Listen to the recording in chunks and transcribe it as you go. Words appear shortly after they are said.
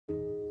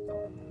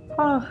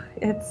Oh,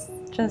 it's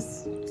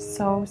just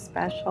so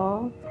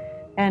special,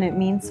 and it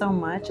means so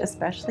much,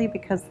 especially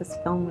because this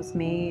film was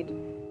made,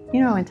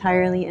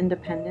 entirely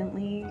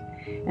independently,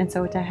 and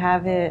so to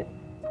have it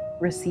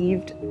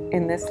received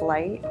in this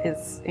light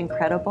is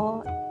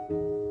incredible.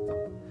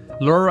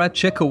 Laura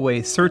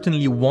Checkoway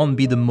certainly won't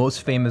be the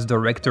most famous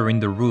director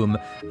in the room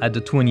at the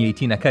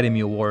 2018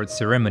 Academy Awards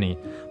ceremony,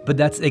 but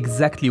that's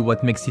exactly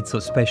what makes it so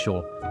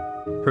special.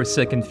 Her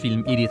second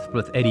film,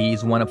 Edith+Eddie,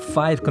 is one of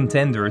 5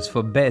 contenders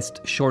for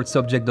Best Short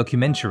Subject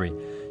Documentary.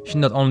 She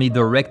not only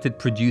directed,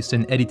 produced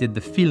and edited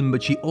the film,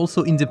 but she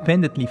also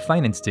independently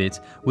financed it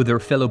with her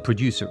fellow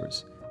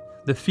producers.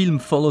 The film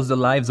follows the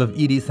lives of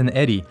Edith and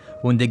Eddie.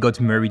 When they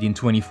got married in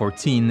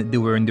 2014, they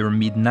were in their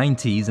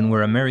mid-90s and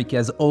were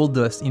America's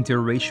oldest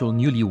interracial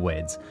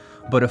newlyweds.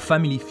 But a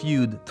family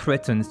feud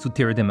threatens to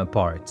tear them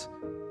apart.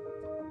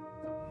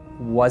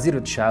 Was it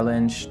a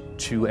challenge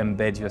to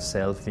embed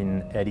yourself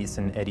in Edith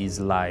and Eddie's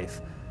life,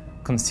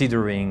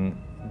 considering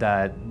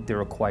that they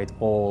were quite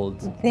old?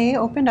 They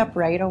opened up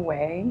right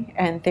away,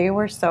 and they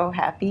were so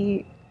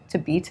happy to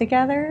be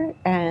together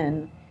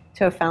and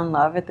to have found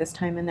love at this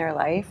time in their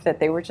life that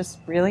they were just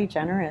really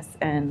generous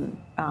and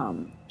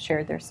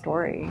shared their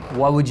story.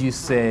 What would you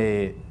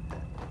say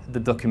the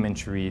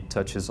documentary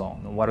touches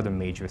on? What are the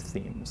major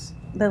themes?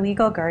 The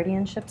legal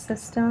guardianship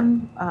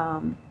system,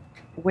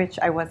 which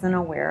I wasn't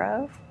aware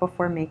of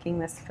before making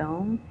this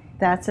film.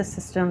 That's a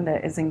system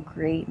that is in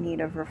great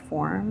need of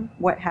reform.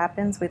 What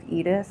happens with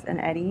Edith and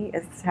Eddie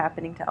is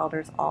happening to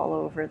elders all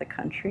over the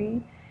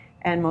country,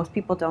 and most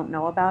people don't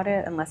know about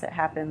it unless it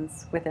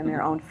happens within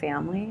their own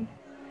family.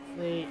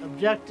 The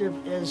objective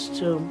is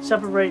to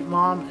separate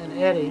Mom and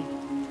Eddie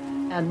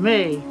and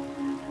me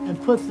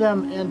and put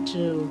them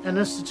into an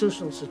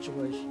institutional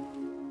situation.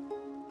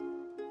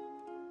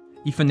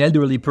 If an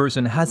elderly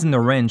person hasn't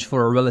arranged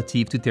for a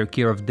relative to take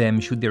care of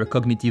them should their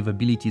cognitive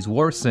abilities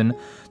worsen,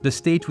 the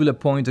state will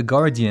appoint a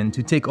guardian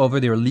to take over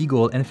their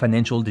legal and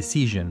financial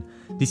decision.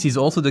 This is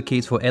also the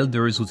case for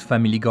elders whose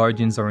family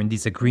guardians are in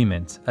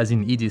disagreement, as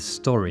in Edith's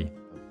story.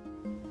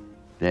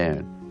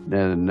 Dad,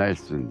 the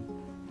next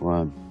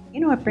one.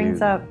 It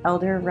brings up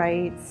elder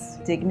rights,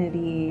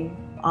 dignity,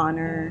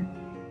 honor,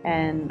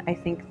 and I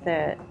think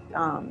that,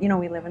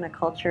 we live in a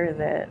culture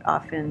that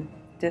often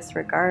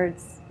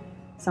disregards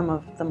some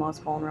of the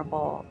most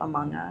vulnerable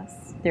among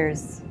us.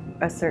 There's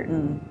a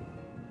certain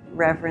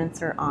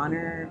reverence or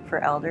honor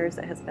for elders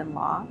that has been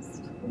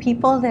lost.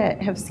 People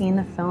that have seen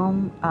the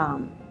film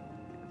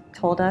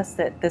told us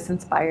that this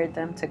inspired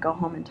them to go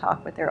home and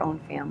talk with their own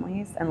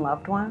families and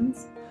loved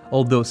ones.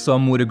 Although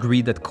some would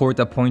agree that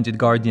court-appointed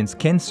guardians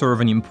can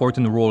serve an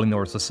important role in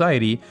our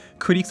society,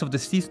 critics of the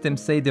system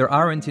say there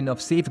aren't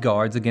enough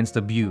safeguards against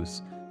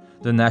abuse.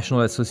 The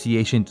National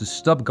Association to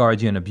Stop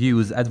Guardian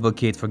Abuse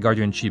advocates for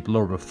guardianship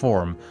law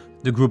reform.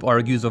 The group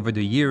argues over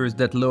the years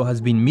that law has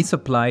been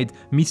misapplied,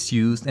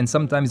 misused, and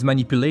sometimes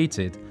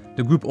manipulated.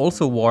 The group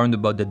also warned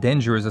about the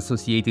dangers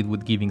associated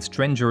with giving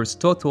strangers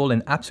total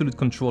and absolute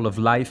control of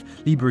life,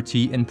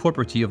 liberty, and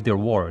property of their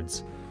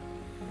wards.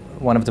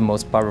 One of the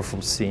most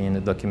powerful scenes in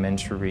the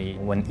documentary,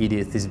 when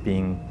Edith is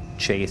being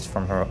chased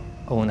from her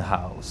own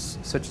house.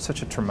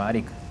 Such a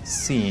traumatic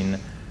scene.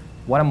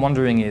 What I'm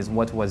wondering is,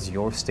 what was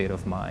your state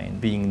of mind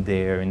being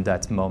there in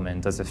that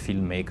moment as a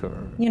filmmaker?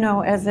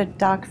 As a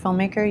doc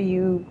filmmaker,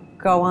 you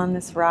go on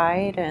this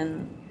ride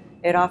and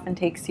it often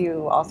takes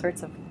you all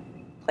sorts of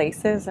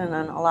places and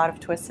on a lot of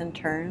twists and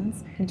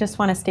turns. You just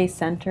want to stay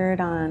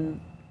centered on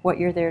what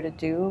you're there to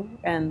do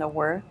and the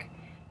work.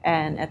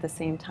 And at the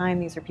same time,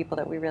 these are people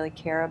that we really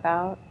care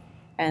about.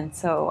 And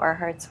so our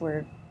hearts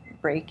were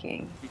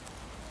breaking.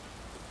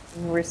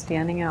 We were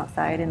standing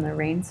outside in the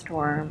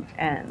rainstorm,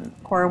 and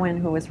Corwin,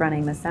 who was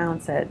running the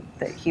sound, said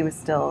that he was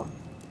still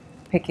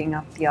picking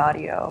up the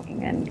audio,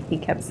 and he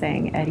kept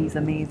saying, "Eddie's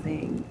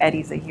amazing,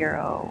 Eddie's a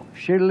hero."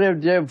 She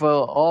lived here for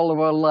all of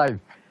her life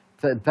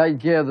to take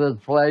care of this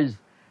place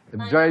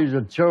and raise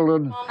the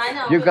children.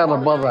 You got a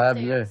mother,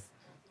 haven't you?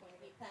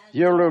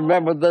 You'll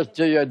remember this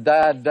till your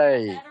dying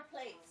day.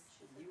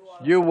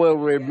 You will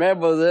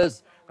remember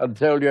this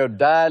until your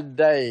dying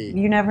day.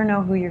 You never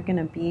know who you're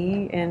going to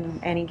be in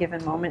any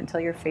given moment until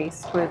you're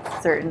faced with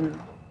certain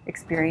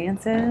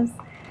experiences.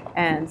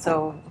 And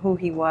so who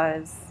he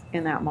was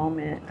in that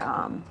moment,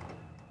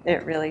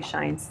 it really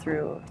shines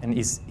through. And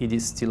is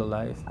Edith still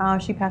alive?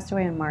 She passed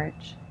away in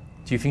March.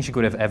 Do you think she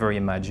could have ever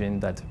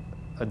imagined that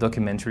a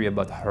documentary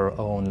about her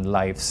own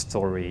life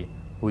story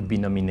would be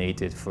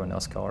nominated for an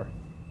Oscar?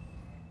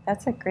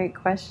 That's a great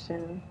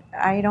question.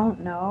 I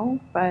don't know,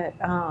 but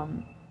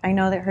I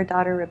know that her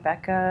daughter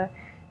Rebecca,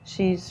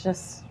 she's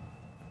just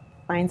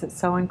finds it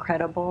so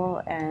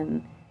incredible,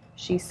 and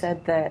she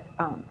said that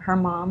her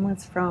mom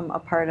was from a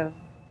part of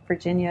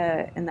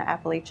Virginia in the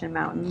Appalachian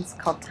Mountains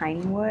called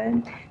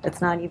Tinywood.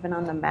 It's not even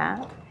on the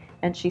map,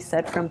 and she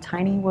said from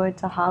Tinywood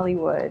to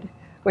Hollywood,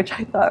 which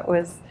I thought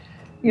was,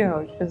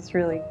 just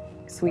really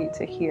sweet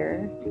to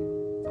hear.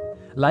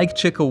 Like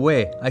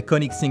Checkoway,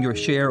 iconic singer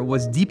Cher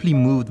was deeply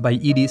moved by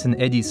Edith and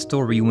Eddie's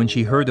story when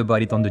she heard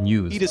about it on the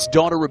news. Edith's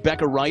daughter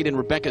Rebecca Wright and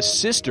Rebecca's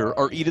sister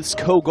are Edith's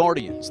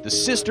co-guardians. The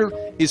sister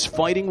is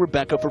fighting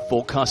Rebecca for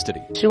full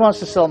custody. She wants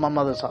to sell my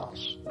mother's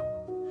house.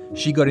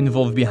 She got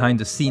involved behind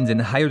the scenes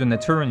and hired an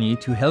attorney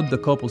to help the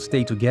couple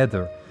stay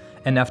together.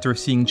 And after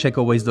seeing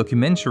Checkoway's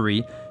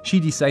documentary,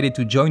 she decided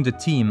to join the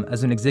team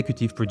as an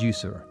executive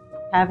producer.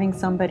 Having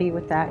somebody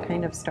with that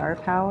kind of star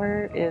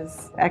power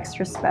is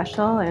extra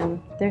special,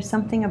 and there's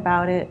something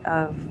about it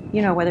of,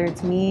 you know, whether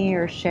it's me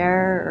or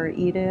Cher or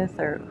Edith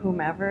or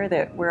whomever,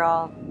 that we're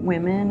all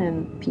women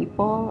and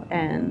people,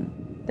 and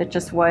that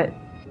just what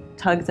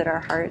tugs at our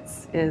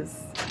hearts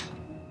is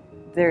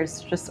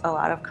there's just a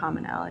lot of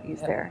commonalities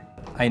there.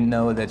 I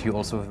know that you're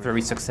also a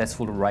very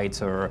successful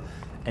writer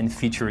and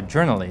featured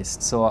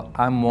journalist, so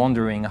I'm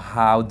wondering,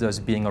 how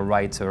does being a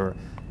writer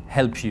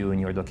help you in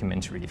your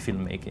documentary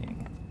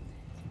filmmaking?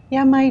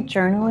 Yeah, my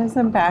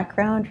journalism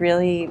background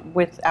really,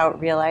 without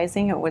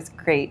realizing it, was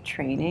great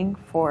training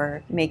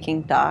for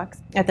making docs.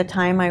 At the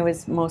time, I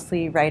was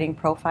mostly writing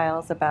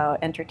profiles about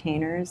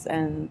entertainers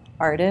and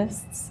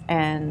artists,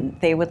 and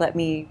they would let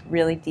me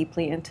really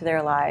deeply into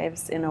their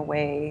lives in a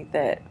way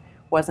that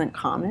wasn't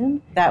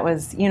common. That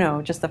was, you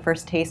know, just the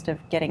first taste of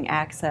getting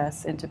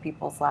access into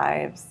people's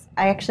lives.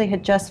 I actually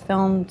had just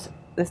filmed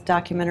this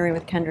documentary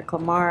with Kendrick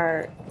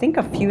Lamar, I think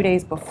a few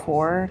days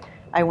before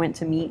I went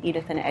to meet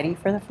Edith and Eddie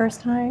for the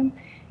first time,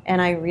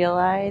 and I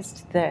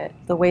realized that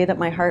the way that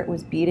my heart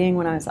was beating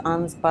when I was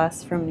on this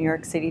bus from New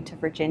York City to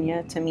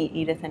Virginia to meet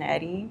Edith and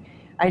Eddie,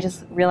 I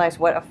just realized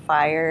what a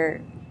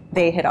fire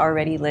they had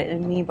already lit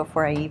in me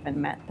before I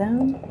even met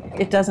them.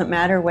 It doesn't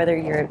matter whether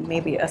you're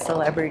maybe a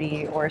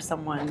celebrity or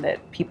someone that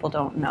people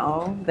don't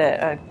know, that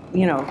a,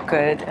 you know,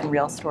 good and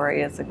real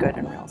story is a good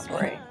and real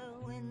story.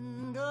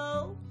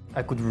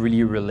 I could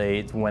really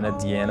relate when at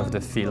the end of the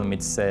film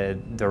it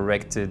said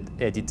directed,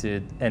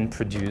 edited and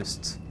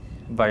produced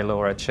by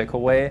Laura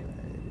Checkoway.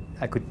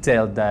 I could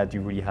tell that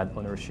you really had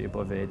ownership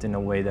of it in a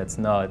way that's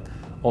not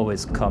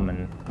always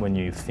common when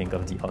you think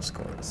of the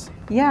Oscars.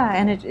 Yeah,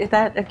 and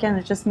that again,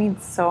 it just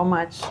means so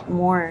much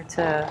more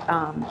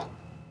to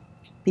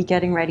be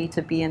getting ready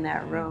to be in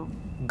that room.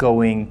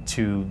 Going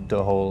to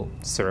the whole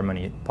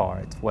ceremony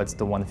part, what's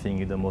the one thing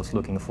you're the most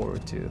looking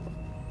forward to?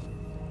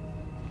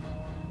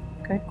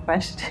 Good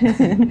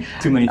question.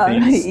 Too many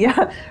things.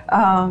 Yeah,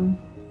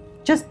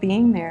 just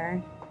being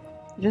there,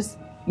 just,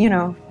 you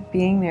know,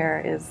 being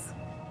there is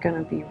going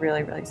to be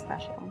really, really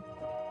special.